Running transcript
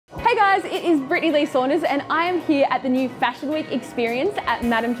guys, it is Brittney Lee Saunders and I am here at the new Fashion Week experience at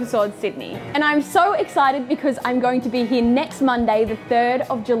Madame Tussauds Sydney. And I'm so excited because I'm going to be here next Monday, the 3rd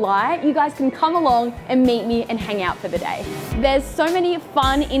of July. You guys can come along and meet me and hang out for the day. There's so many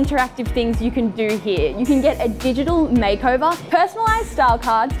fun interactive things you can do here. You can get a digital makeover, personalized style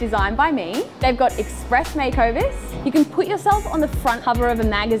cards designed by me. They've got express makeovers. You can put yourself on the front cover of a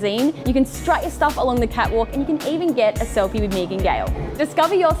magazine. You can strut your stuff along the catwalk and you can even get a selfie with Megan Gale.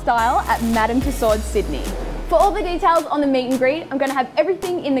 Discover your style at Madame Tussauds Sydney. For all the details on the meet and greet, I'm going to have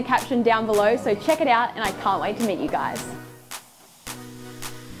everything in the caption down below, so check it out and I can't wait to meet you guys.